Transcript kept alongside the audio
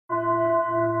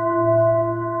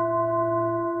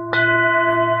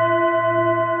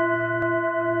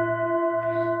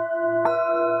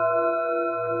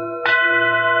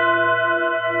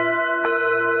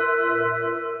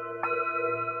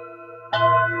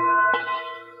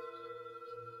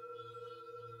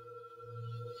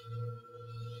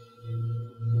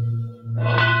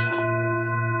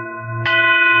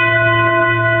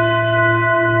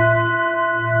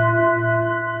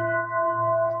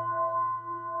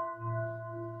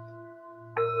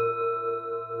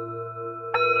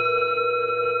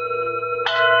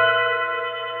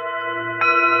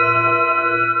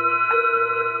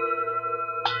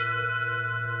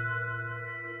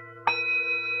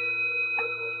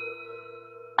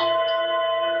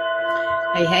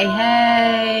Hey, hey,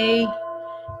 hey.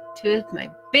 Two of my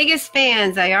biggest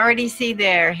fans I already see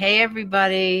there. Hey,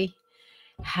 everybody.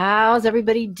 How's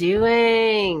everybody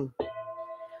doing?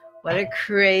 What a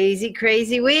crazy,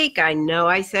 crazy week. I know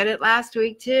I said it last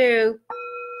week too.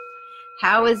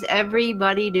 How is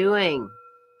everybody doing?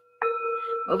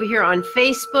 Over here on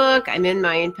Facebook, I'm in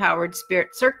my Empowered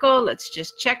Spirit Circle. Let's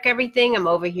just check everything. I'm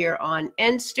over here on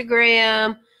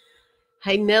Instagram.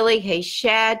 Hey, Millie. Hey,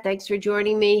 Shad. Thanks for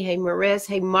joining me. Hey, Maris.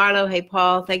 Hey, Marlo. Hey,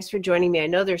 Paul. Thanks for joining me. I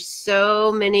know there's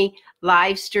so many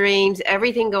live streams,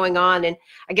 everything going on, and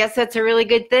I guess that's a really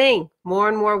good thing. More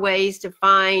and more ways to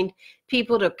find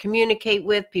people to communicate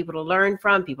with, people to learn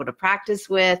from, people to practice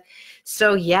with.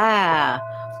 So, yeah,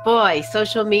 boy,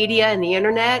 social media and the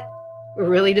internet, we're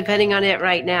really depending on it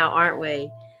right now, aren't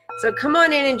we? So come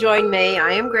on in and join me.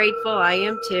 I am grateful. I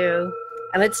am too.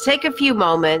 And let's take a few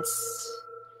moments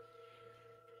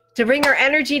to bring our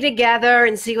energy together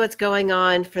and see what's going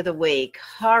on for the week.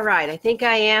 All right, I think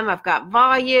I am. I've got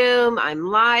volume. I'm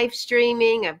live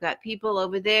streaming. I've got people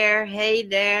over there. Hey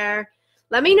there.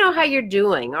 Let me know how you're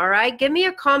doing, all right? Give me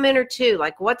a comment or two,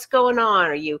 like what's going on?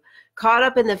 Are you caught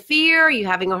up in the fear? Are you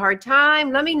having a hard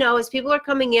time? Let me know as people are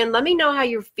coming in. Let me know how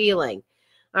you're feeling,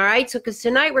 all right? So because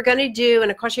tonight we're going to do an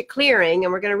Akashic clearing,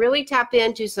 and we're going to really tap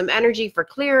into some energy for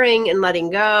clearing and letting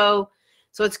go.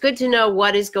 So it's good to know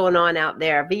what is going on out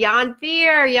there. Beyond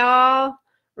fear, y'all.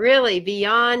 Really,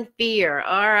 beyond fear.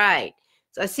 All right.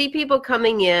 So I see people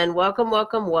coming in. Welcome,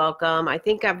 welcome, welcome. I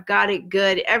think I've got it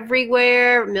good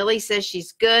everywhere. Millie says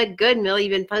she's good. Good, Millie.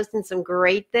 You've been posting some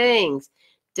great things.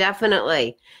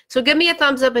 Definitely. So give me a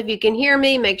thumbs up if you can hear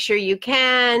me. Make sure you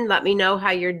can. Let me know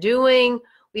how you're doing.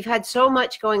 We've had so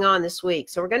much going on this week.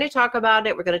 So we're going to talk about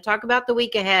it. We're going to talk about the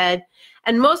week ahead.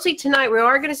 And mostly tonight, we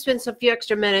are going to spend some few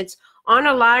extra minutes on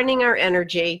aligning our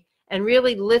energy and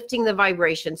really lifting the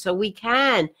vibration so we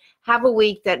can have a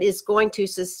week that is going to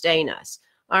sustain us.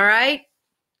 All right?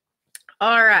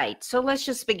 All right. So let's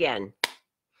just begin.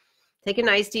 Take a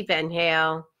nice deep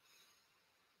inhale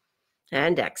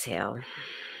and exhale.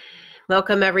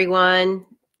 Welcome, everyone.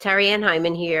 Terry Ann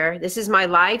Hyman here. This is my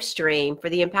live stream for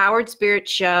the Empowered Spirit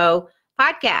Show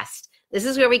podcast. This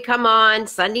is where we come on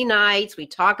Sunday nights. We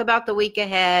talk about the week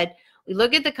ahead. We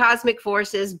look at the cosmic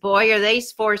forces. Boy, are they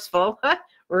forceful.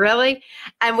 Really?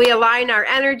 And we align our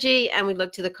energy and we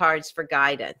look to the cards for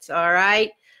guidance. All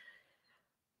right?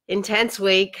 Intense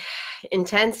week,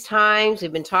 intense times.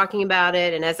 We've been talking about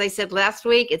it. And as I said last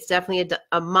week, it's definitely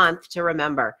a month to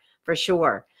remember for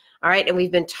sure. All right? And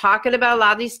we've been talking about a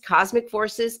lot of these cosmic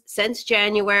forces since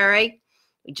January.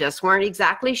 We just weren't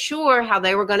exactly sure how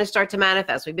they were going to start to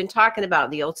manifest. We've been talking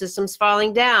about the old systems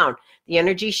falling down, the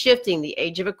energy shifting, the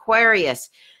age of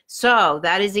Aquarius. So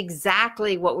that is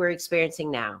exactly what we're experiencing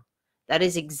now. That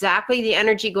is exactly the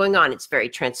energy going on. It's very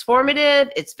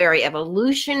transformative. It's very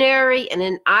evolutionary. And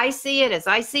then I see it, as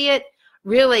I see it,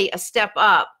 really a step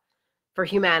up for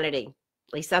humanity.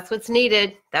 At least that's what's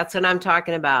needed. That's what I'm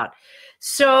talking about.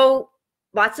 So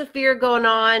lots of fear going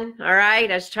on, all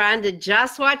right? I was trying to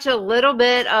just watch a little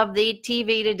bit of the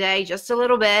TV today, just a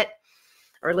little bit,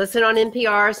 or listen on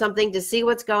NPR or something to see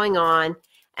what's going on.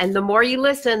 And the more you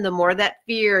listen, the more that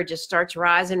fear just starts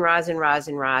rising, rising,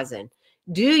 rising, rising.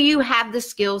 Do you have the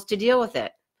skills to deal with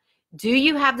it? Do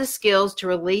you have the skills to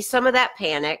release some of that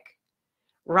panic,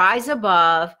 rise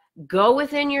above, go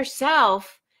within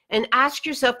yourself, and ask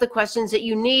yourself the questions that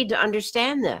you need to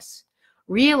understand this?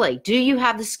 Really, do you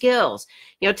have the skills?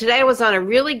 You know, today I was on a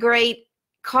really great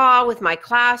call with my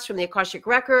class from the Akashic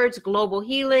Records, Global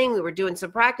Healing. We were doing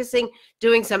some practicing,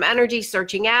 doing some energy,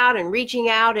 searching out and reaching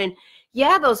out. And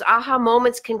yeah, those aha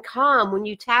moments can come when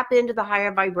you tap into the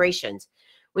higher vibrations.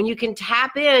 When you can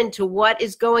tap into what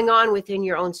is going on within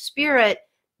your own spirit,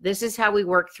 this is how we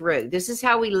work through. This is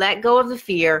how we let go of the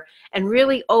fear and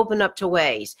really open up to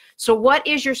ways. So what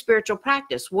is your spiritual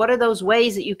practice? What are those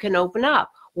ways that you can open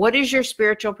up? What is your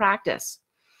spiritual practice?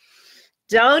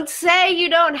 Don't say you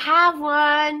don't have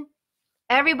one.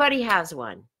 Everybody has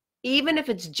one, even if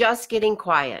it's just getting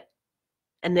quiet.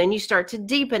 And then you start to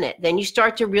deepen it. Then you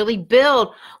start to really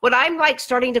build what I'm like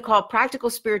starting to call practical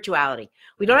spirituality.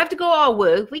 We don't have to go all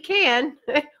woo. We can.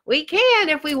 We can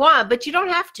if we want, but you don't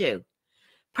have to.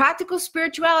 Practical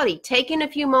spirituality, taking a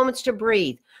few moments to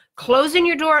breathe, closing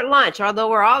your door at lunch, although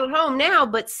we're all at home now,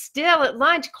 but still at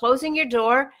lunch, closing your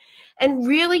door and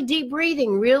really deep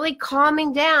breathing, really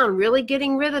calming down, really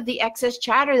getting rid of the excess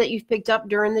chatter that you've picked up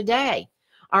during the day.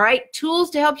 All right, tools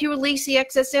to help you release the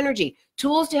excess energy,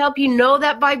 tools to help you know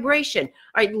that vibration,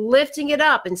 all right, lifting it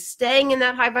up and staying in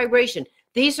that high vibration.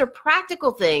 These are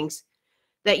practical things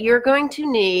that you're going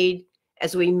to need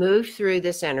as we move through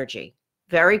this energy.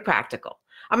 Very practical.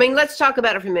 I mean, let's talk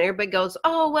about it for a minute. Everybody goes,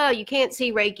 oh, well, you can't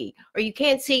see Reiki, or you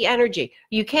can't see energy,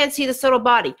 you can't see the subtle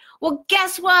body. Well,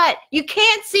 guess what? You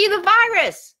can't see the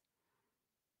virus.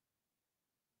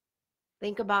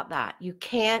 Think about that. You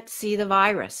can't see the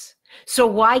virus. So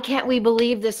why can't we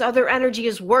believe this other energy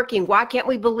is working? Why can't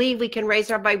we believe we can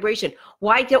raise our vibration?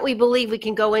 Why can't we believe we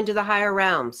can go into the higher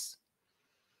realms?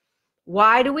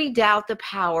 Why do we doubt the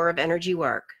power of energy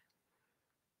work?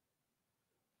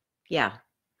 Yeah.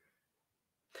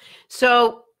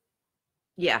 So,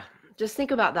 yeah, just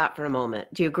think about that for a moment.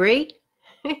 Do you agree?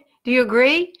 Do you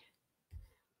agree?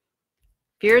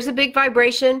 Fear is a big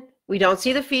vibration. We don't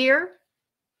see the fear,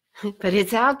 but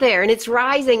it's out there and it's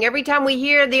rising. Every time we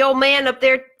hear the old man up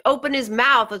there open his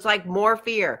mouth, it's like more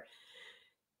fear.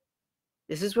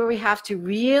 This is where we have to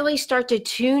really start to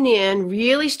tune in,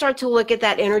 really start to look at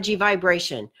that energy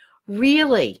vibration.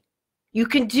 Really. You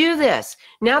can do this.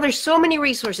 Now there's so many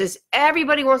resources.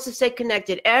 Everybody wants to stay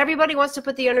connected. Everybody wants to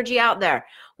put the energy out there,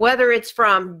 whether it's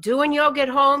from doing yoga at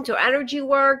home to energy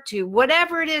work to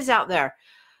whatever it is out there.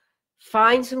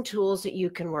 Find some tools that you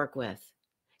can work with,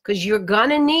 because you're going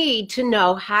to need to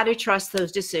know how to trust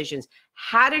those decisions,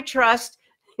 how to trust.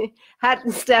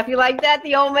 Steph, you like that,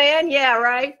 the old man? Yeah,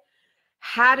 right?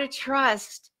 How to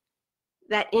trust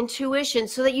that intuition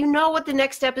so that you know what the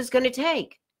next step is going to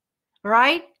take,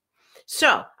 right?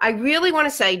 So I really want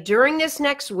to say during this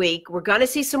next week, we're going to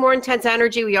see some more intense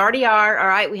energy. We already are. All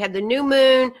right. We had the new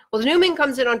moon. Well, the new moon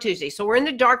comes in on Tuesday. So we're in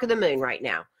the dark of the moon right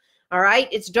now. All right.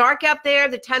 It's dark out there.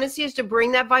 The tendency is to bring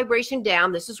that vibration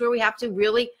down. This is where we have to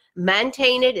really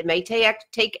maintain it. It may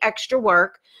take extra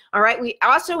work. All right. We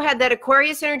also had that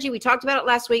Aquarius energy. We talked about it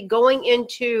last week, going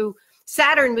into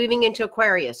Saturn, moving into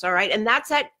Aquarius. All right. And that's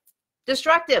that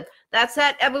destructive. That's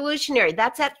that evolutionary.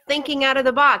 That's that thinking out of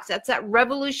the box. That's that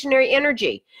revolutionary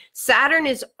energy. Saturn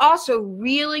is also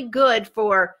really good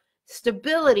for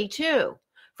stability too,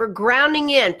 for grounding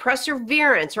in,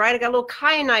 perseverance, right? I got a little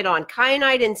kyanite on,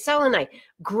 kyanite and selenite.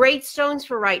 Great stones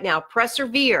for right now.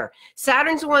 Persevere.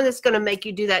 Saturn's the one that's going to make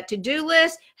you do that to-do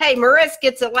list. Hey, Maris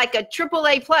gets it like a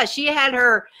AAA plus. She had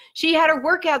her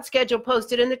workout schedule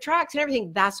posted in the tracks and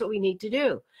everything. That's what we need to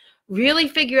do. Really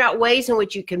figure out ways in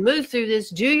which you can move through this,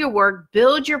 do your work,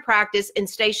 build your practice, and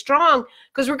stay strong,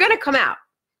 because we're going to come out.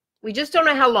 We just don't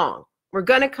know how long. We're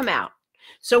going to come out.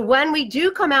 So when we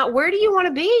do come out, where do you want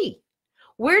to be?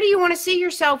 Where do you want to see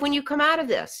yourself when you come out of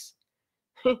this?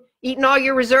 Eating all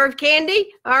your reserve candy?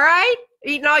 All right.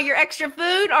 Eating all your extra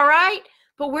food? All right.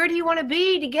 But where do you want to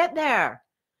be to get there?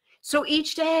 So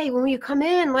each day when you come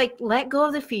in, like, let go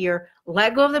of the fear,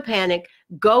 let go of the panic,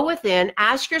 go within,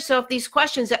 ask yourself these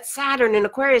questions that Saturn and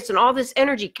Aquarius and all this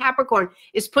energy, Capricorn,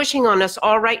 is pushing on us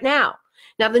all right now.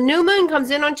 Now, the new moon comes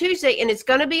in on Tuesday, and it's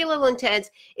going to be a little intense.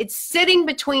 It's sitting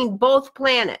between both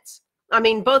planets. I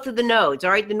mean, both of the nodes, all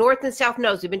right? The north and south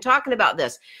nodes. We've been talking about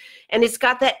this. And it's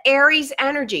got that Aries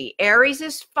energy. Aries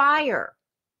is fire.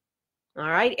 All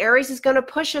right. Aries is going to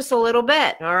push us a little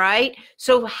bit. All right.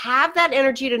 So have that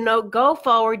energy to go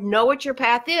forward, know what your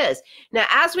path is. Now,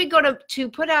 as we go to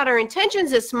put out our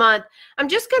intentions this month, I'm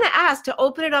just going to ask to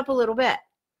open it up a little bit.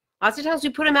 Lots of times we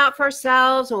put them out for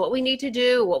ourselves and what we need to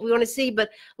do, what we want to see, but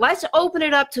let's open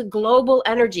it up to global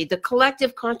energy, the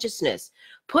collective consciousness.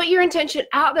 Put your intention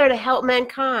out there to help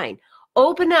mankind.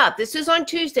 Open up. This is on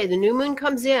Tuesday. The new moon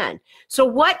comes in. So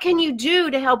what can you do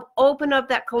to help open up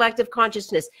that collective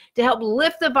consciousness, to help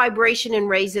lift the vibration and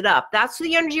raise it up? That's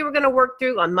the energy we're going to work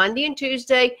through on Monday and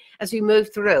Tuesday as we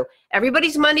move through.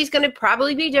 Everybody's Monday's going to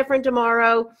probably be different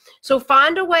tomorrow. So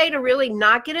find a way to really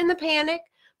not get in the panic,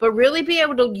 but really be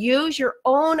able to use your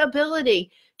own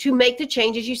ability to make the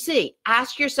changes you see.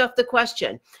 Ask yourself the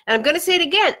question. And I'm going to say it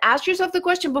again. Ask yourself the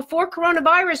question, before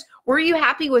coronavirus, were you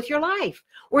happy with your life?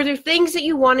 Were there things that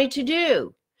you wanted to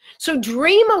do? So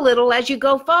dream a little as you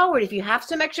go forward. If you have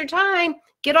some extra time,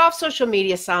 get off social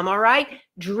media some, all right?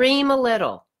 Dream a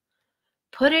little.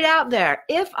 Put it out there.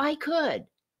 If I could.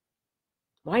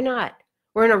 Why not?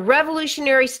 We're in a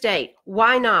revolutionary state.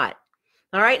 Why not?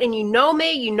 All right. And you know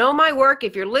me, you know my work.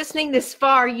 If you're listening this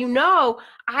far, you know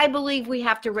I believe we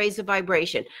have to raise the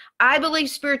vibration. I believe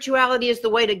spirituality is the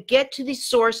way to get to the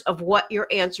source of what your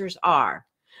answers are.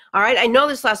 All right. I know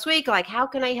this last week, like, how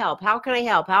can I help? How can I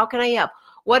help? How can I help?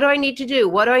 What do I need to do?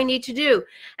 What do I need to do?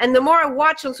 And the more I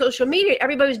watch on social media,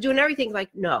 everybody's doing everything like,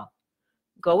 no,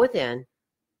 go within,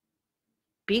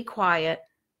 be quiet,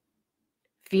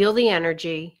 feel the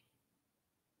energy.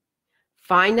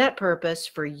 Find that purpose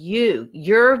for you,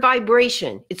 your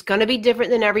vibration. It's going to be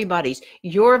different than everybody's.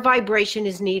 Your vibration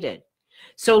is needed.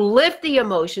 So lift the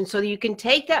emotion so that you can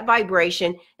take that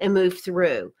vibration and move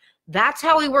through. That's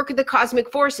how we work with the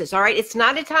cosmic forces, all right? It's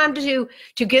not a time to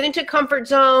get into comfort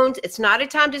zones. It's not a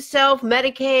time to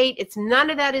self-medicate. It's none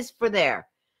of that is for there,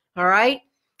 all right?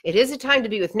 It is a time to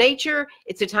be with nature.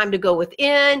 It's a time to go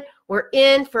within. We're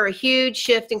in for a huge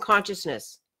shift in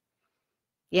consciousness.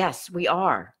 Yes, we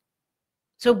are.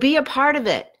 So be a part of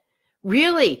it.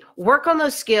 Really work on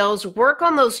those skills, work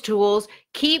on those tools,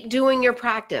 keep doing your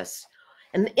practice.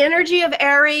 And the energy of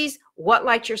Aries, what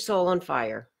lights your soul on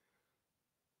fire?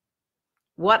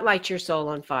 What lights your soul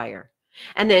on fire?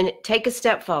 And then take a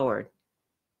step forward.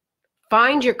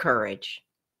 Find your courage.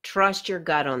 Trust your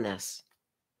gut on this.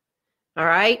 All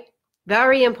right?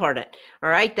 Very important. All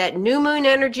right? That new moon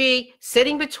energy,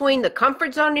 sitting between the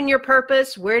comfort zone and your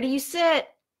purpose. Where do you sit?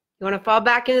 You want to fall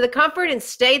back into the comfort and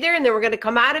stay there, and then we're going to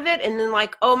come out of it, and then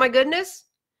like, oh my goodness?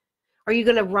 Are you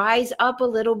going to rise up a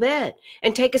little bit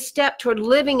and take a step toward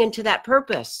living into that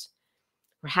purpose?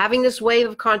 We're having this wave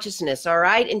of consciousness, all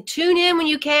right? And tune in when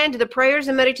you can to the prayers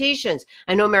and meditations.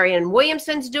 I know Marianne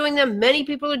Williamson's doing them. Many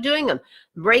people are doing them.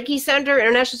 Reiki Center,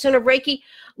 International Center of Reiki.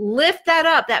 Lift that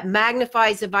up. That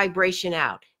magnifies the vibration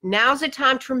out. Now's the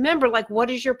time to remember, like,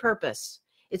 what is your purpose?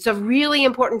 It's a really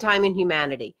important time in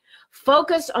humanity.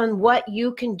 Focus on what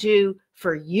you can do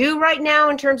for you right now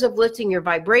in terms of lifting your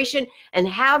vibration and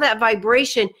how that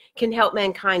vibration can help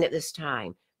mankind at this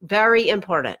time. Very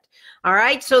important. All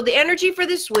right. So the energy for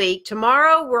this week,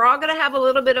 tomorrow, we're all going to have a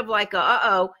little bit of like,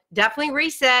 definitely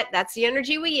reset. That's the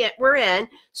energy we're in.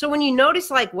 So when you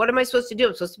notice, like, what am I supposed to do?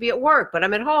 I'm supposed to be at work, but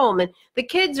I'm at home and the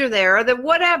kids are there or the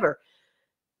whatever.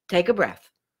 Take a breath.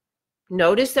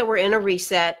 Notice that we're in a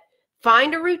reset.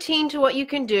 Find a routine to what you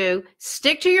can do.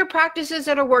 Stick to your practices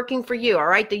that are working for you. All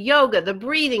right. The yoga, the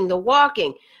breathing, the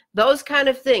walking, those kind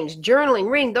of things, journaling,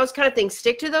 reading, those kind of things.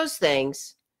 Stick to those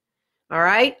things. All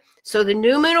right. So the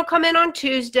new moon will come in on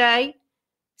Tuesday.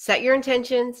 Set your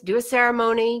intentions, do a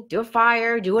ceremony, do a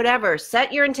fire, do whatever.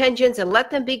 Set your intentions and let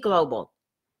them be global.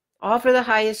 All for the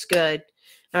highest good.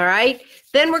 All right.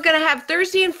 Then we're going to have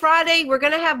Thursday and Friday. We're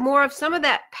going to have more of some of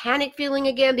that panic feeling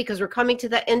again because we're coming to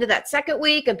the end of that second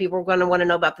week and people are going to want to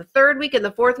know about the third week and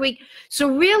the fourth week. So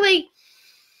really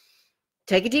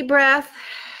take a deep breath.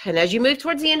 And as you move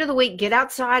towards the end of the week, get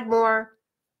outside more,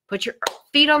 put your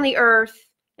feet on the earth,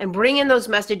 and bring in those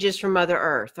messages from Mother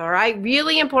Earth, all right?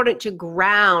 Really important to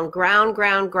ground.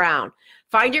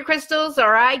 Find your crystals,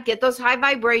 all right? Get those high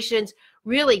vibrations.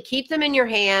 Really keep them in your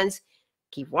hands.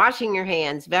 Keep washing your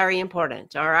hands. Very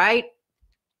important, all right?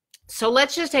 So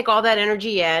let's just take all that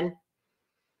energy in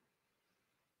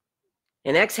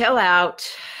and exhale out.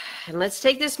 And let's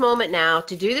take this moment now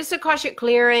to do this Akashic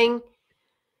clearing.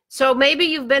 So maybe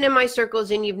you've been in my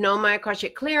circles and you've known my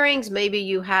Akashic clearings. Maybe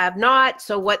you have not.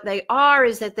 So what they are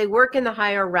is that they work in the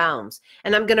higher realms.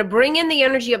 And I'm going to bring in the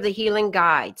energy of the healing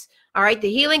guides. All right. The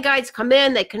healing guides come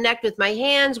in. They connect with my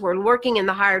hands. We're working in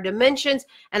the higher dimensions.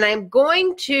 And I'm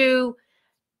going to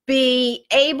be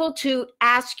able to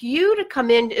ask you to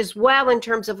come in as well in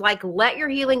terms of like, let your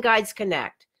healing guides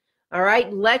connect. All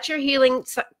right. Let your healing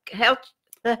help.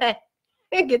 I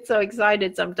get so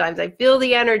excited sometimes. I feel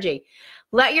the energy.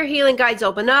 Let your healing guides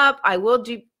open up. I will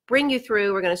bring you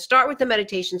through. We're going to start with the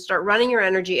meditation, start running your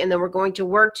energy, and then we're going to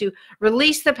work to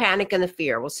release the panic and the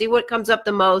fear. We'll see what comes up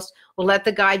the most. We'll let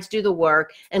the guides do the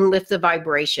work and lift the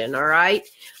vibration, all right?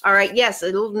 All right, yes, a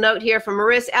little note here from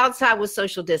Marissa. Outside was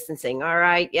social distancing, all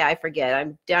right? Yeah, I forget.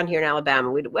 I'm down here in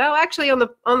Alabama. Well, actually, on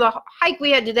the hike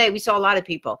we had today, we saw a lot of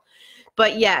people.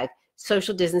 But, yeah,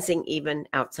 social distancing even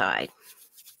outside.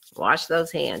 Wash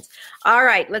those hands. All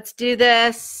right, let's do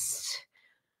this.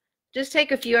 Just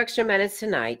take a few extra minutes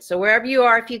tonight. So wherever you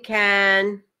are, if you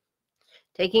can,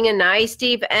 taking a nice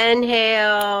deep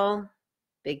inhale,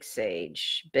 big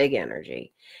sage, big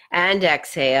energy, and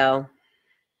exhale.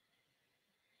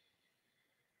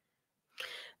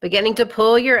 Beginning to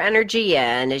pull your energy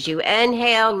in as you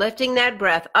inhale, lifting that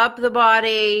breath up the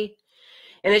body.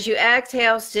 And as you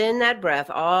exhale, send that breath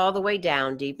all the way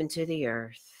down deep into the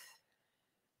earth.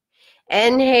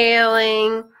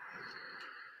 Inhaling.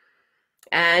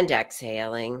 And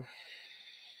exhaling.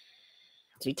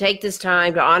 So we take this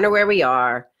time to honor where we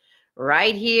are,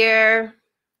 right here,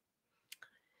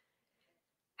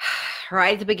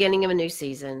 right at the beginning of a new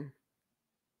season.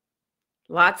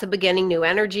 Lots of beginning new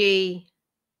energy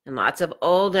and lots of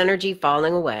old energy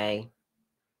falling away.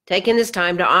 Taking this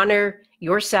time to honor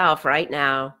yourself right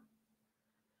now.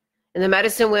 In the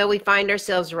medicine wheel, we find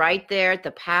ourselves right there at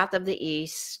the path of the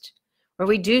east, where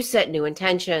we do set new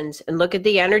intentions and look at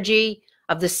the energy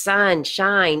of the sun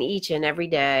shine each and every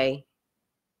day.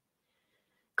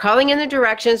 Calling in the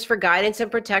directions for guidance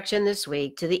and protection this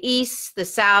week to the east, the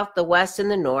south, the west, and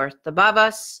the north, above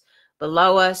us,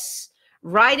 below us,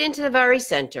 right into the very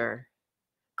center,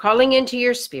 calling into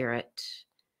your spirit,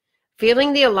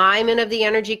 feeling the alignment of the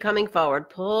energy coming forward.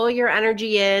 Pull your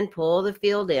energy in, pull the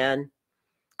field in.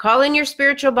 Call in your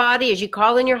spiritual body as you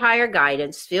call in your higher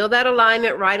guidance. Feel that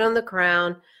alignment right on the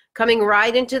crown, coming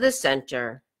right into the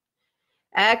center.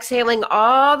 Exhaling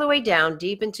all the way down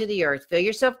deep into the earth. Feel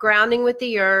yourself grounding with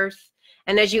the earth.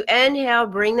 And as you inhale,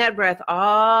 bring that breath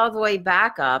all the way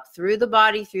back up through the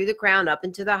body, through the crown, up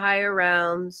into the higher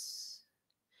realms.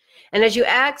 And as you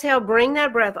exhale, bring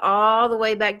that breath all the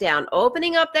way back down,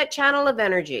 opening up that channel of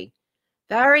energy.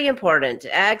 Very important.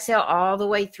 Exhale all the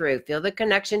way through. Feel the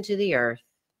connection to the earth.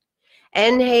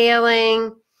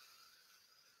 Inhaling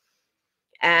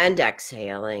and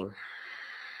exhaling.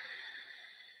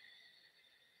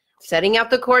 Setting out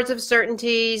the cords of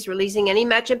certainties, releasing any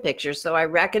matching pictures. So I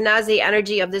recognize the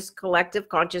energy of this collective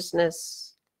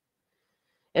consciousness.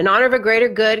 In honor of a greater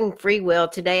good and free will,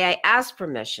 today I ask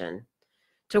permission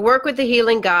to work with the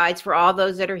healing guides for all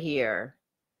those that are here.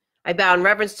 I bow in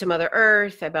reverence to Mother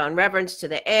Earth. I bow in reverence to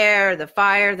the air, the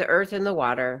fire, the earth, and the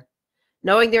water,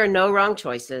 knowing there are no wrong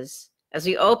choices. As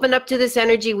we open up to this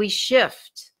energy, we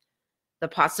shift the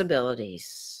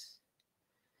possibilities.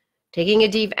 Taking a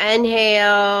deep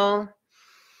inhale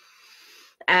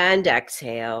and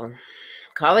exhale.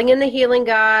 Calling in the healing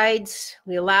guides,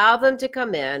 we allow them to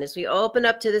come in as we open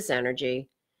up to this energy.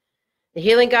 The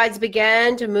healing guides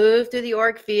begin to move through the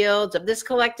auric fields of this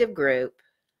collective group.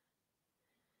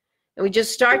 And we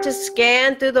just start to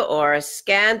scan through the aura,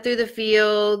 scan through the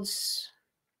fields.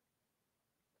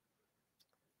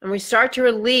 And we start to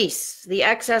release the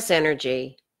excess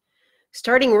energy.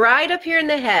 Starting right up here in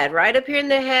the head, right up here in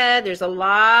the head. There's a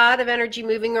lot of energy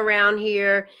moving around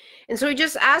here. And so we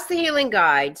just ask the healing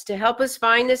guides to help us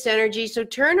find this energy. So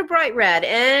turn a bright red,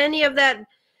 any of that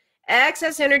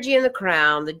excess energy in the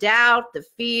crown, the doubt, the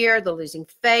fear, the losing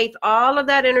faith, all of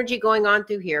that energy going on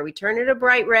through here. We turn it a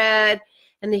bright red,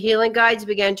 and the healing guides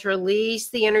begin to release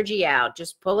the energy out,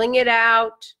 just pulling it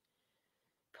out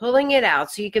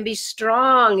so you can be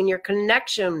strong in your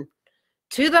connection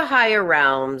to the higher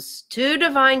realms, to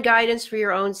divine guidance for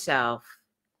your own self.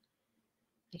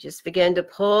 You just begin to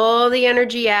pull the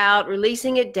energy out,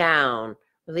 releasing it down,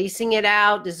 releasing it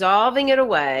out, dissolving it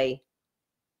away.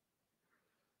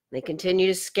 They continue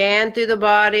to scan through the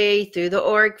body, through the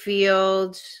auric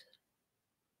fields.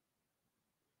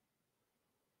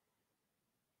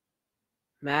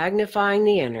 Magnifying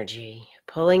the energy,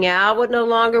 pulling out what no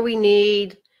longer we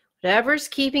need, whatever's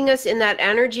keeping us in that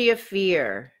energy of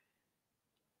fear.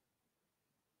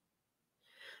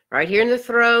 Right here in the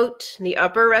throat, in the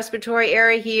upper respiratory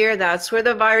area here, that's where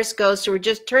the virus goes. So we're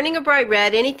just turning a bright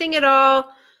red, anything at all,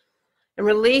 and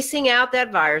releasing out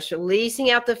that virus,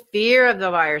 releasing out the fear of the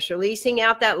virus, releasing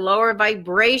out that lower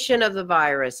vibration of the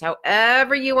virus,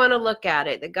 however you want to look at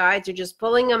it. The guides are just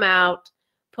pulling them out,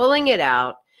 pulling it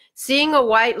out. Seeing a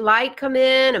white light come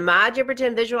in, imagine,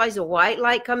 pretend, visualize a white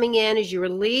light coming in as you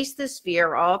release this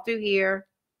fear all through here.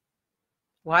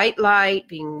 White light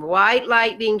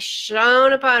being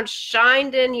shone upon,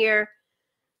 shined in here.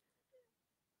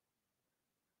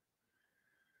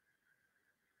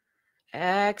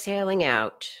 Exhaling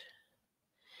out.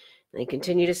 And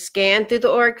continue to scan through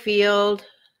the auric field.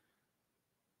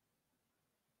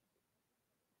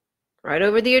 Right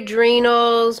over the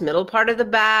adrenals, middle part of the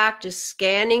back, just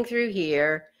scanning through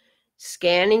here,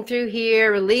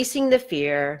 releasing the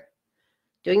fear.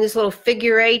 Doing this little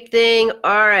figure 8 thing.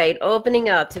 All right, opening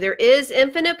up. So there is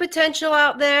infinite potential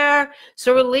out there.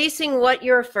 So releasing what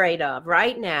you're afraid of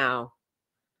right now.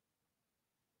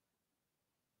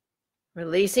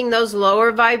 Releasing those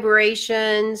lower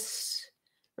vibrations.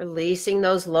 Releasing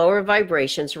those lower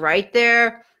vibrations right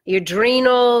there. The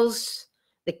adrenals,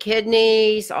 the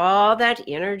kidneys, all that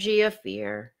energy of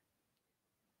fear.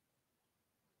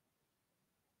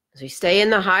 As we stay in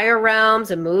the higher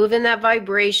realms and move in that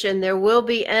vibration, there will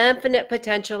be infinite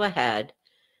potential ahead.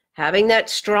 Having that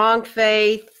strong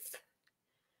faith,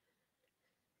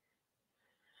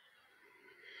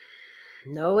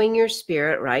 knowing your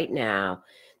spirit right now,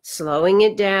 slowing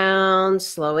it down,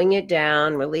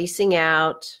 releasing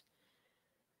out.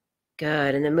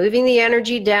 Good. And then moving the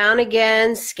energy down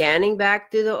again, scanning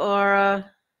back through the aura,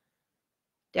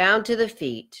 down to the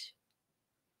feet.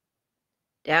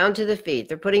 Down to the feet.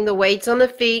 They're putting the weights on the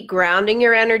feet, grounding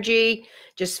your energy.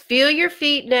 Just feel your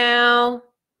feet now.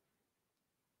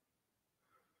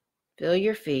 Feel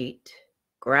your feet.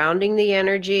 Grounding the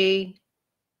energy.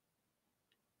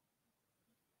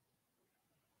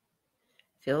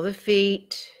 Feel the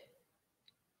feet.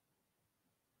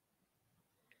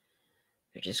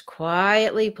 They're just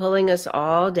quietly pulling us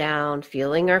all down,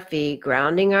 feeling our feet,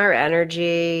 grounding our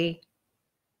energy.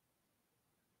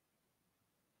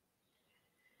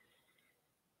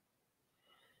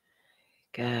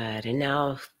 Good. And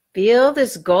now feel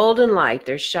this golden light.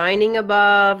 They're shining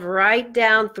above, right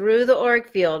down through the auric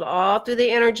field, all through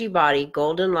the energy body.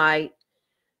 Golden light,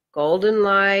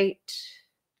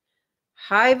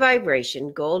 high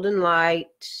vibration, golden light.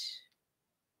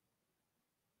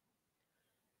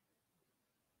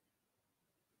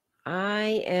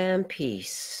 I am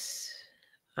peace.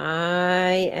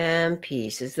 I am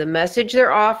peace is the message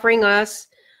they're offering us.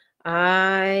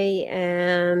 I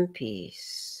am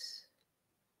peace.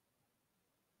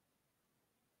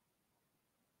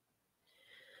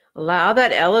 Allow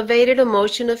that elevated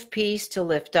emotion of peace to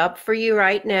lift up for you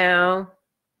right now.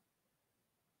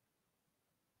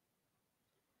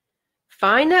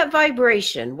 Find that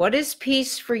vibration. What is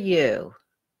peace for you?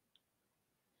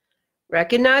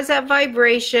 Recognize that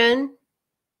vibration.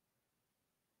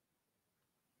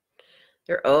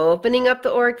 They're opening up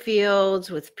the auric fields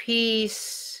with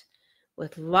peace,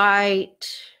 with light,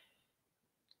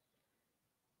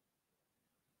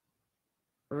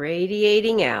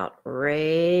 radiating out,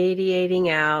 radiating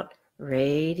out,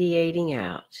 radiating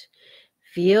out.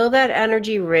 Feel that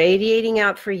energy radiating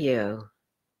out for you.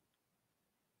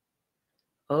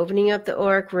 Opening up the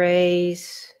auric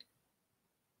rays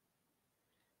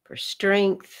for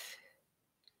strength,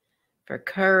 for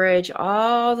courage,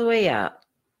 all the way up.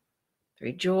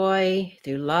 Through joy,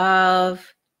 through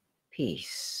love,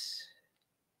 peace.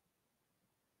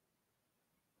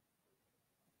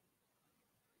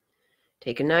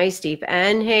 Take a nice deep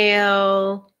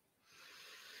inhale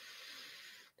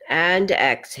and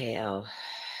exhale.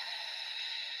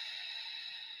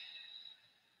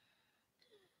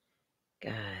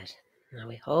 Good. Now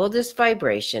we hold this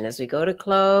vibration as we go to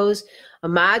close,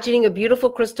 imagining a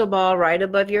beautiful crystal ball right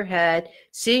above your head.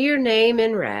 See your name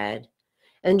in red.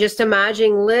 And just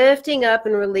imagine lifting up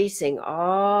and releasing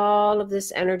all of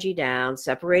this energy down,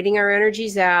 separating our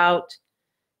energies out.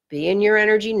 Be in your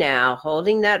energy now,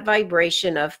 holding that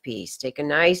vibration of peace. Take a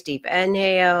nice deep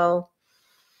inhale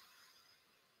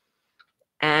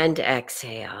and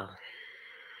exhale.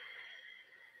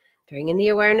 Bringing the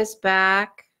awareness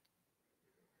back.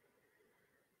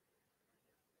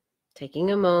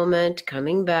 Taking a moment,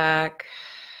 coming back.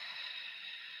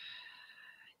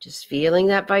 Just feeling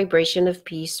that vibration of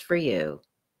peace for you.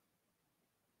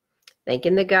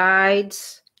 Thanking the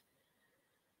guides.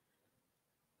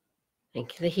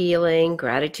 Thank you, the healing.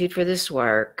 Gratitude for this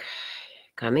work.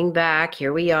 Coming back.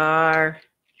 Here we are.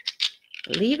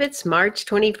 I believe it's March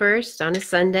 21st on a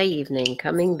Sunday evening.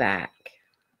 Coming back.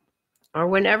 Or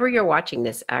whenever you're watching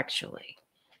this, actually.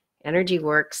 Energy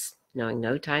works, knowing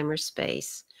no time or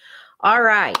space. All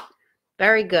right.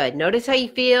 Very good. Notice how you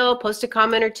feel. Post a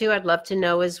comment or two. I'd love to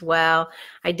know as well.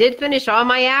 I did finish all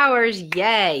my hours.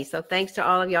 Yay. So thanks to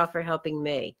all of y'all for helping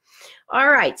me.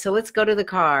 All right. So let's go to the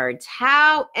cards.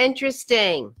 How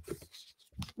interesting.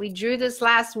 We drew this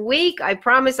last week. I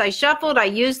promise I shuffled. I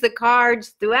used the cards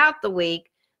throughout the week.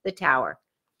 The Tower.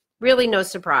 Really no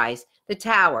surprise. The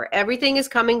Tower. Everything is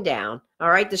coming down.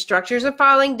 All right. The structures are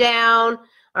falling down.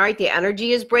 All right. The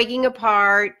energy is breaking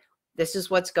apart. This is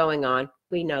what's going on.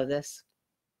 We know this.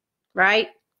 Right?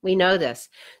 We know this.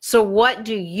 So what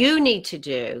do you need to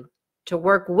do to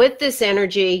work with this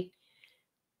energy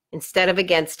instead of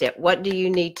against it? What do you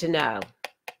need to know?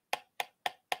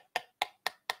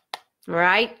 All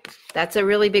right? That's a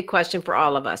really big question for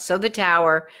all of us. So the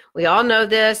Tower, we all know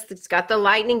this. It's got the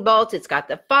lightning bolts. It's got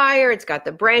the fire. It's got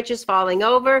the branches falling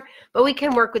over. But we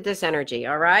can work with this energy.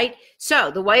 All right? So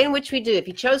the way in which we do, if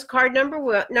you chose card number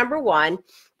one,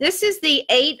 this is the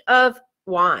 8 of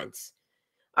Wands.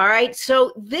 All right,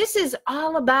 so this is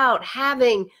all about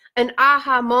having an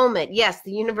aha moment. Yes,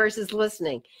 the universe is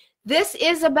listening. This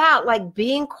is about like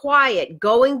being quiet,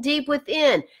 going deep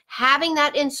within, having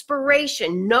that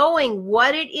inspiration, knowing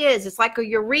what it is. It's like a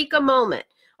eureka moment.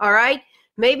 All right,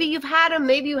 maybe you've had them,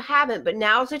 maybe you haven't, but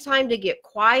now's the time to get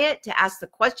quiet, to ask the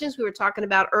questions we were talking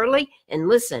about early, and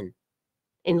listen.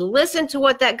 And listen to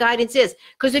what that guidance is.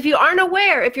 Because if you aren't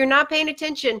aware, if you're not paying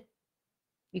attention,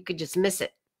 you could just miss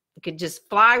it. It could just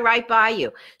fly right by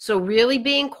you. So really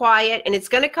being quiet, and it's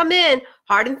going to come in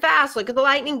hard and fast. Look at the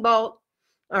lightning bolt.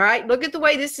 All right. Look at the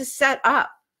way this is set up,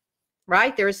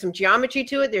 right? There is some geometry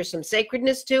to it. There's some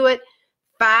sacredness to it.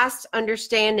 Fast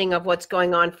understanding of what's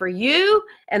going on for you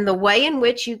and the way in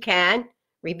which you can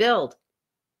rebuild.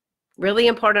 Really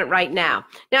important right now.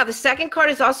 Now, the second card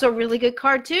is also a really good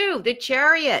card too. The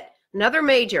Chariot, another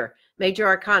major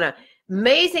arcana.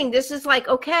 Amazing. This is like,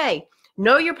 okay,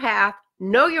 know your path.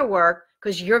 Know your work,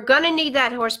 because you're going to need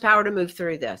that horsepower to move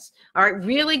through this. All right,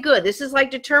 really good. This is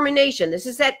like determination. This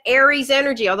is that Aries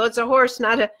energy, although it's a horse,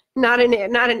 not a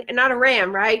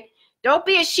ram, right? Don't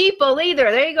be a sheeple either.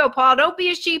 There you go, Paul. Don't be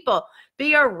a sheeple.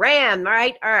 Be a ram,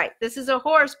 right? All right. This is a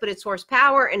horse, but it's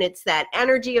horsepower, and it's that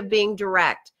energy of being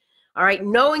direct. All right.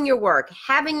 Knowing your work,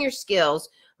 having your skills,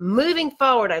 moving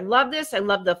forward. I love this. I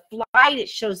love the flight. It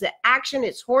shows the action.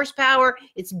 It's horsepower.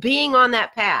 It's being on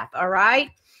that path. All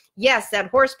right. Yes, that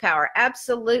horsepower.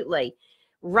 Absolutely.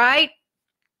 Right.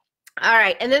 All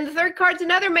right. And then the third card's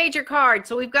another major card.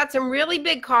 So we've got some really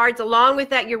big cards along with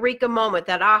that eureka moment,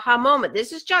 that aha moment.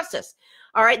 This is justice.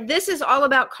 All right. This is all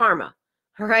about karma.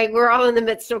 All right. We're all in the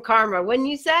midst of karma. Wouldn't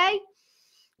you say?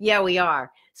 Yeah, we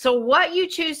are. So what you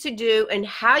choose to do and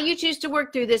how you choose to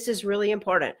work through this is really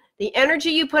important. The energy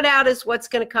you put out is what's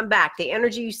going to come back. The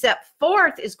energy you set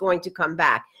forth is going to come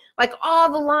back. Like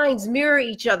all the lines mirror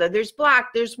each other. There's black,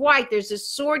 there's white, there's this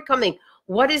sword coming.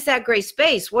 What is that gray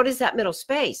space? What is that middle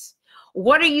space?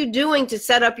 What are you doing to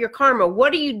set up your karma?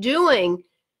 What are you doing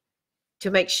to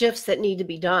make shifts that need to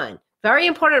be done? Very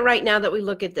important right now that we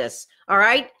look at this. All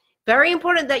right. Very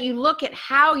important that you look at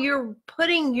how you're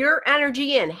putting your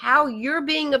energy in, how you're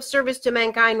being of service to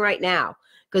mankind right now,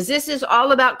 because this is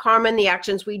all about karma and the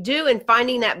actions we do and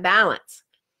finding that balance.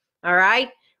 All right.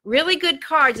 Really good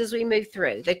cards as we move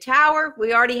through. The Tower,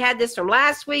 we already had this from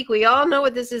last week. We all know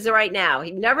what this is right now.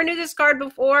 You never knew this card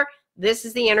before. This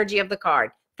is the energy of the card.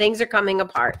 Things are coming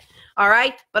apart. All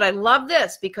right. But I love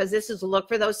this because this is look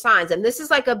for those signs. And this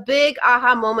is like a big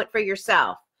aha moment for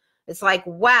yourself. It's like,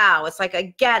 wow. It's like,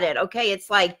 I get it. Okay. It's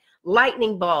like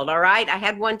lightning bolt. All right. I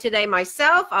had one today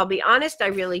myself. I'll be honest. I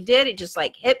really did. It just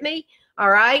like hit me. All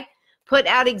right. Put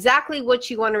out exactly what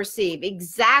you want to receive.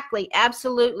 Exactly.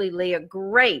 Absolutely, Leah.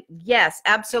 Great. Yes,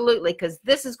 absolutely. Because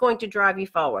this is going to drive you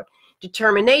forward.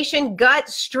 Determination, gut,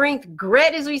 strength,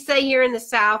 grit, as we say here in the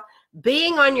South,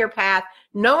 being on your path,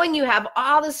 knowing you have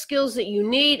all the skills that you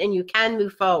need and you can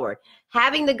move forward.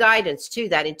 Having the guidance too,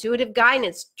 that intuitive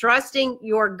guidance, trusting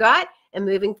your gut and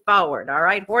moving forward. All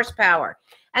right. Horsepower.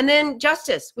 And then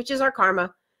justice, which is our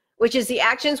karma, which is the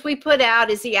actions we put out,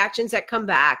 is the actions that come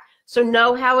back. So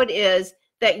know how it is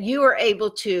that you are able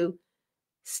to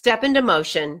step into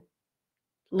motion,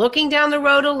 looking down the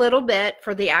road a little bit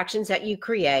for the actions that you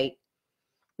create,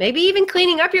 maybe even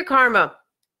cleaning up your karma.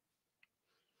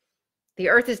 The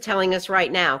earth is telling us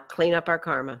right now, clean up our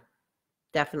karma.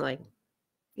 Definitely.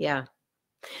 Yeah.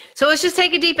 So let's just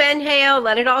take a deep inhale,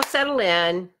 let it all settle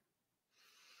in.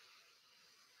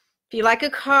 If you like a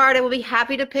card, I will be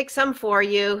happy to pick some for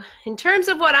you. In terms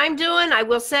of what I'm doing, I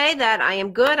will say that I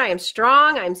am good. I am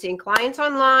strong. I'm seeing clients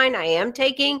online. I am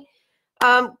taking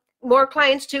more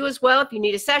clients too as well. If you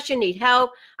need a session, need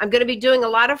help, I'm going to be doing a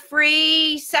lot of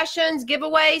free sessions,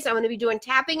 giveaways. I'm going to be doing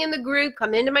tapping in the group.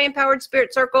 Come into my Empowered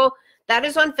Spirit Circle. That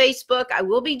is on Facebook. I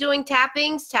will be doing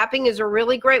tappings. Tapping is a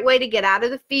really great way to get out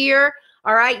of the fear.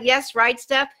 All right. Yes. Right,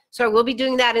 Steph. So I will be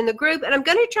doing that in the group, and I'm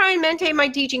going to try and maintain my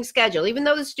teaching schedule. Even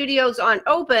though the studio's on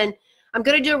open, I'm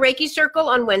going to do a Reiki circle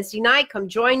on Wednesday night. Come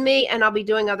join me, and I'll be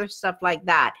doing other stuff like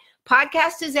that.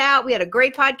 Podcast is out. We had a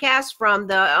great podcast from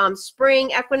the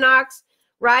spring equinox,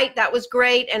 right? That was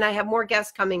great, and I have more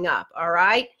guests coming up, all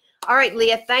right? All right,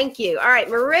 Leah, thank you. All right,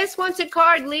 Maris wants a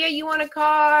card. Leah, you want a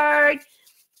card?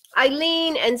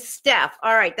 Eileen and Steph.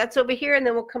 All right, that's over here, and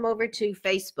then we'll come over to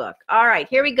Facebook. All right,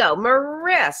 here we go.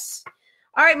 Maris.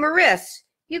 All right, Maris,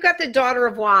 you got the Daughter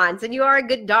of Wands, and you are a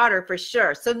good daughter for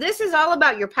sure. So this is all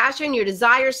about your passion, your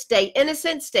desires. Stay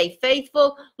innocent, stay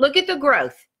faithful. Look at the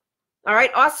growth. All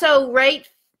right, also rate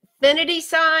Infinity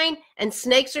sign and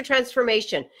snakes are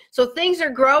transformation. So things are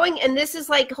growing, and this is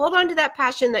like, hold on to that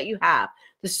passion that you have.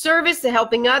 The service, the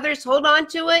helping others, hold on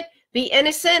to it. Be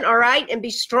innocent, all right, and be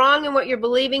strong in what you're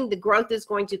believing. The growth is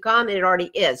going to come, and it already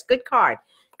is. Good card.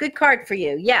 Good card for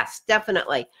you. Yes,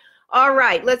 definitely. All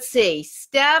right, let's see.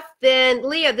 Steph, then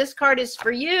Leah, this card is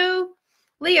for you.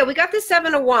 Leah, we got the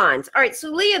 7 of Wands. All right,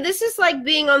 so Leah, this is like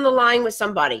being on the line with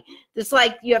somebody. It's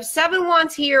like you have 7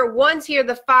 wands here, one's here,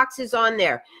 the fox is on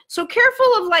there. So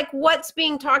careful of like what's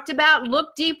being talked about.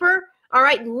 Look deeper. All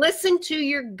right, listen to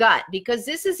your gut, because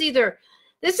this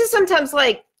is sometimes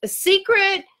like a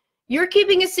secret. You're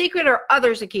keeping a secret or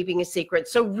others are keeping a secret.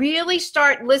 So really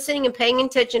start listening and paying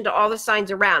attention to all the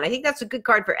signs around. I think that's a good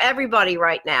card for everybody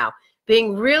right now.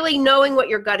 Being really knowing what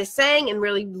your gut is saying and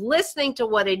really listening to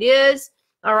what it is.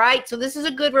 All right. So this is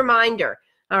a good reminder.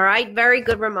 All right. Very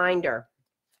good reminder.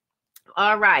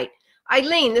 All right.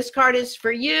 Eileen, this card is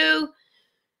for you.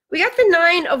 We got the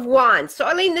 9 of Wands. So,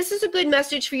 Eileen, this is a good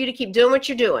message for you to keep doing what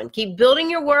you're doing. Keep building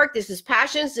your work. This is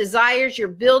passions, desires. You're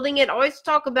building it. Always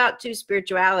talk about, too,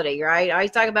 spirituality, right? I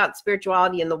always talk about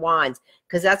spirituality in the wands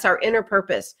because that's our inner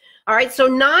purpose. All right, so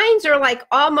 9s are like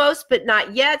almost but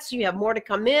not yet. So you have more to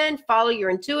come in. Follow your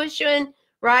intuition,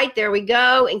 right? There we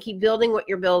go. And keep building what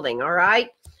you're building, all right?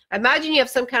 Imagine you have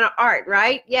some kind of art,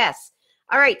 right? Yes.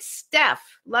 All right, Steph,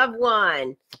 loved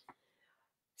one.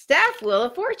 Steph, Wheel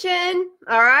of Fortune.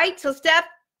 All right, so Steph,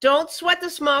 don't sweat the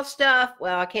small stuff.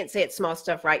 Well, I can't say it's small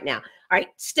stuff right now. All right,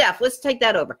 Steph, let's take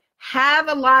that over. Have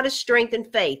a lot of strength and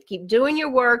faith. Keep doing your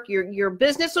work. Your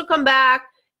business will come back.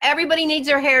 Everybody needs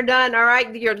their hair done, all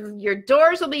right? Your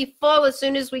doors will be full as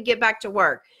soon as we get back to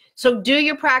work. So do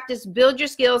your practice, build your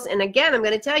skills. And again, I'm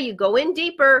going to tell you, go in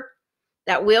deeper.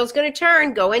 That wheel's going to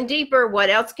turn. Go in deeper. What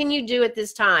else can you do at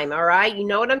this time, all right? You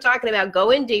know what I'm talking about.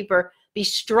 Go in deeper. Be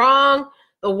strong.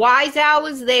 The wise owl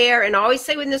is there. And always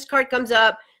say when this card comes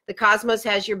up, the cosmos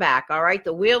has your back, all right?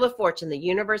 The wheel of fortune, the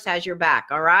universe has your back,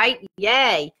 all right?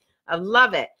 Yay. I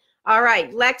love it. All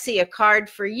right, Lexi, a card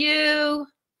for you.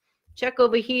 Check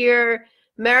over here.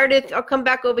 Meredith, I'll come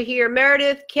back over here.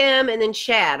 Meredith, Kim, and then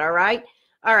Shad, all right?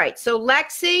 All right, so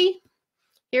Lexi,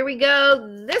 here we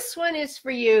go. This one is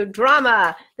for you.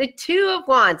 Drama, the Two of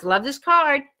Wands. Love this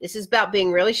card. This is about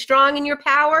being really strong in your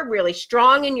power, really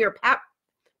strong in your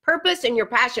purpose and your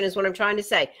passion is what I'm trying to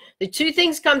say. The two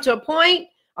things come to a point.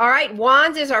 All right,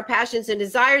 Wands is our passions and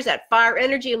desires, that fire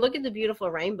energy. And look at the beautiful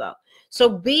rainbow. So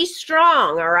be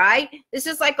strong, all right? This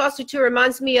is like also too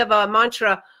reminds me of a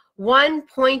mantra, one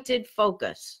pointed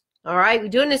focus. All right, we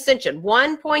do an ascension,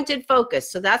 one pointed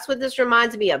focus. So that's what this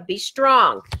reminds me of. Be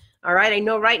strong. All right, I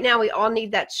know right now we all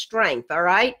need that strength. All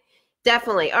right,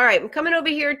 definitely. All right, I'm coming over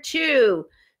here to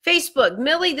Facebook.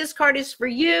 Millie, this card is for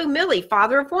you. Millie,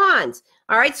 Father of Wands.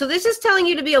 All right, so this is telling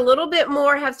you to be a little bit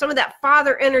more, have some of that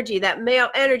father energy, that male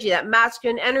energy, that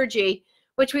masculine energy,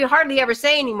 which we hardly ever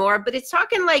say anymore, but it's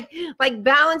talking like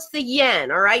balance the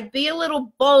yin, all right? Be a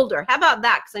little bolder. How about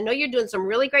that? Because I know you're doing some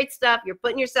really great stuff. You're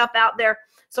putting yourself out there.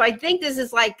 So I think this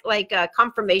is like a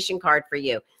confirmation card for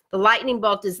you. The lightning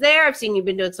bolt is there. I've seen you've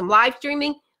been doing some live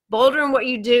streaming. Bolder in what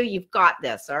you do. You've got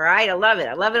this, all right? I love it.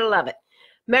 I love it. I love it.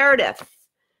 Meredith,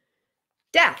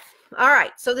 death. All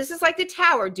right, so this is like the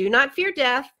tower. Do not fear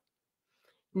death.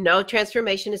 No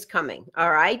transformation is coming,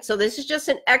 all right? So this is just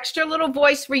an extra little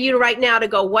voice for you right now to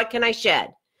go, what can I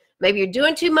shed? Maybe you're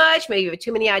doing too much. Maybe you have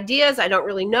too many ideas. I don't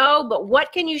really know. But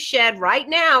what can you shed right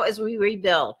now as we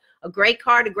rebuild? A great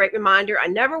card, a great reminder. I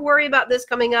never worry about this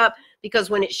coming up because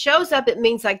when it shows up, it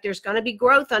means like there's going to be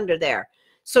growth under there.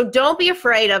 So don't be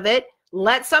afraid of it.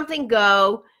 Let something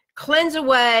go. Cleanse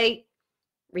away.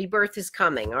 Rebirth is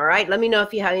coming, all right? Let me know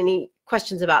if you have any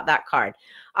questions about that card.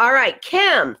 All right,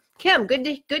 Kim. Kim, good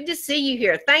to see you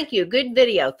here. Thank you. Good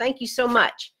video. Thank you so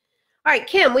much. All right,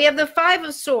 Kim, we have the Five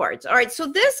of Swords. All right, so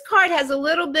this card has a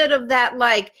little bit of that,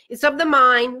 like, it's of the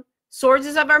mind. Swords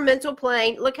is of our mental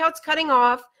plane. Look how it's cutting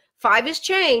off. Five is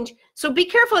change. So be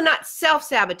careful not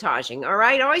self-sabotaging, all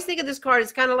right? I always think of this card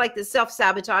as kind of like the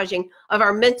self-sabotaging of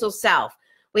our mental self.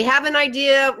 We have an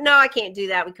idea. No, I can't do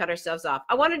that. We cut ourselves off.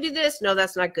 I want to do this. No,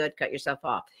 that's not good. Cut yourself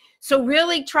off. So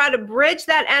really try to bridge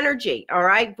that energy, all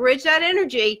right? Bridge that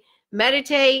energy.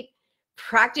 Meditate.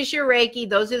 Practice your Reiki.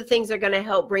 Those are the things that are going to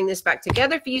help bring this back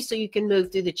together for you so you can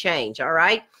move through the change, all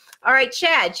right? All right,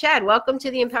 Chad. Chad, welcome to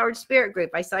the Empowered Spirit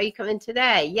Group. I saw you come in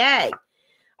today. Yay.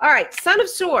 All right, Son of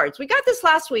Swords. We got this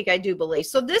last week, I do believe.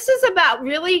 So this is about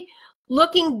really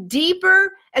looking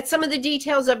deeper at some of the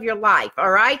details of your life,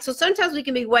 all right? So sometimes we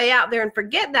can be way out there and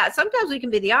forget that. Sometimes we can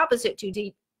be the opposite, too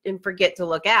deep and forget to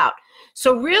look out.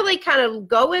 So really kind of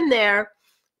go in there,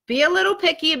 be a little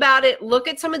picky about it, look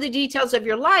at some of the details of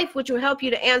your life, which will help you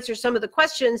to answer some of the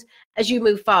questions as you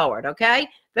move forward, okay?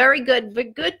 Very good,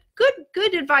 but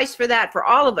good advice for that for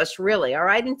all of us, really, all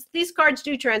right? And these cards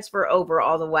do transfer over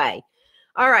all the way.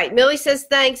 All right, Millie says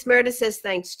thanks. Meredith says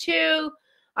thanks, too.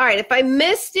 All right, if I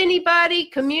missed anybody,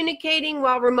 communicating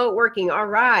while remote working. All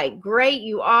right, great,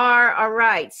 you are. All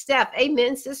right, Steph,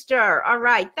 amen, sister. All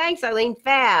right, thanks, Eileen,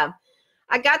 fab.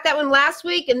 I got that one last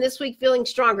week and this week feeling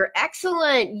stronger.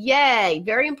 Excellent, yay.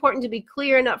 Very important to be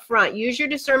clear and upfront. Use your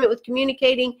discernment with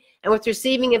communicating and with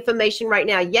receiving information right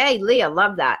now. Yay, Leah,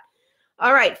 love that.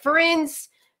 All right, friends,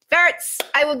 ferrets,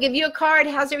 I will give you a card.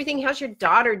 How's everything? How's your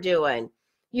daughter doing?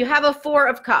 You have a Four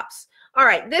of Cups. All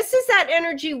right, this is that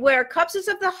energy where cups is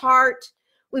of the heart.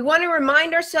 We want to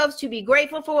remind ourselves to be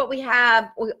grateful for what we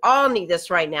have. We all need this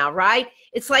right now, right?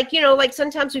 It's like, you know, like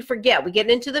sometimes we forget. We get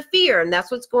into the fear, and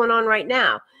that's what's going on right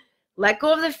now. Let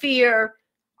go of the fear.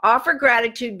 Offer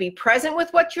gratitude. Be present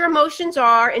with what your emotions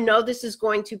are, and know this is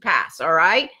going to pass, all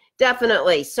right?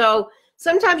 Definitely. So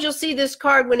sometimes you'll see this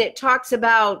card when it talks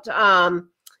about,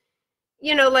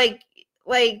 you know, like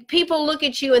people look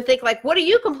at you and think like, what are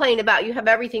you complaining about? You have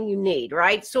everything you need,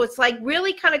 right? So it's like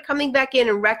really kind of coming back in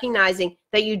and recognizing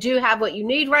that you do have what you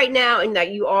need right now and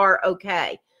that you are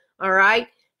okay. All right.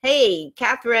 Hey,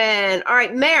 Catherine. All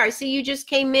right, Mare, I see you just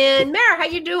came in. Mare, how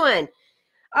you doing?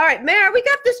 All right, Mara, we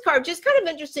got this card. Just kind of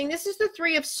interesting. This is the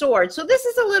Three of Swords. So this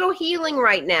is a little healing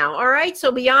right now. All right.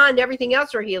 So beyond everything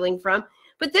else we're healing from.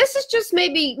 But this is just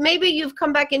maybe you've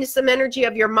come back into some energy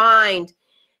of your mind.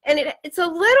 And it's a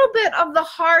little bit of the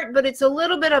heart, but it's a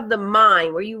little bit of the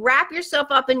mind, where you wrap yourself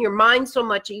up in your mind so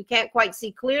much that you can't quite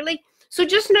see clearly. So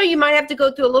just know you might have to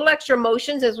go through a little extra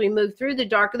emotions as we move through the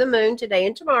dark of the moon today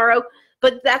and tomorrow,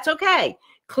 but that's okay.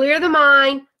 Clear the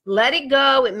mind, let it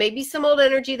go. It may be some old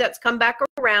energy that's come back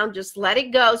around. Just let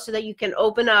it go so that you can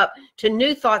open up to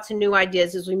new thoughts and new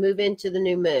ideas as we move into the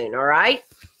new moon. All right?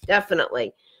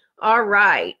 Definitely. All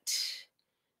right.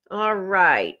 All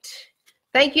right.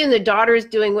 Thank you. And the daughter is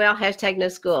doing well. Hashtag no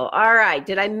school. All right.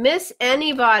 Did I miss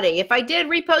anybody? If I did,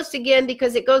 repost again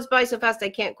because it goes by so fast I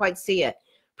can't quite see it.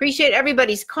 Appreciate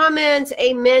everybody's comments.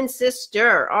 Amen,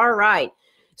 sister. All right.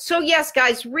 So yes,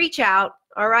 guys, reach out.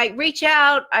 All right. Reach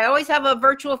out. I always have a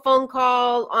virtual phone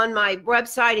call on my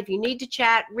website. If you need to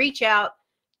chat, reach out,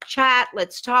 chat.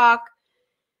 Let's talk.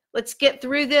 Let's get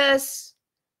through this.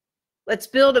 Let's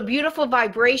build a beautiful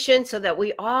vibration so that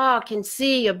we all can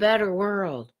see a better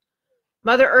world.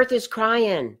 Mother Earth is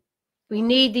crying. We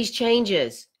need these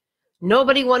changes.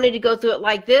 Nobody wanted to go through it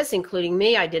like this, including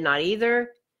me. I did not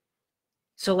either.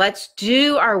 So let's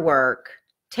do our work.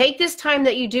 Take this time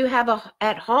that you do have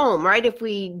at home, right? If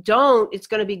we don't, it's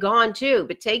going to be gone too.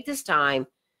 But take this time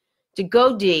to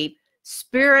go deep.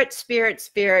 Spirit, spirit,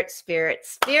 spirit, spirit,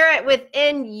 spirit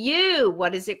within you.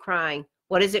 What is it crying?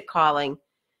 What is it calling?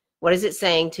 What is it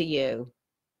saying to you?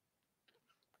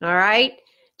 All right.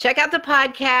 Check out the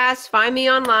podcast. Find me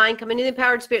online. Come into the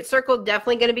Empowered Spirit Circle.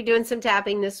 Definitely going to be doing some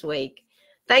tapping this week.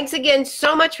 Thanks again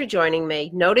so much for joining me.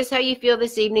 Notice how you feel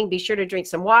this evening. Be sure to drink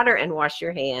some water and wash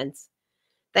your hands.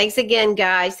 Thanks again,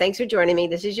 guys. Thanks for joining me.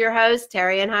 This is your host,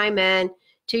 Terry and Hyman.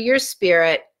 To your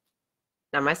spirit,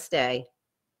 namaste.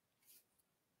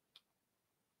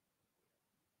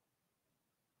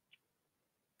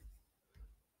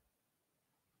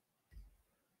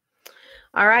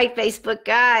 All right, Facebook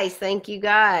guys. Thank you,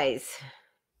 guys.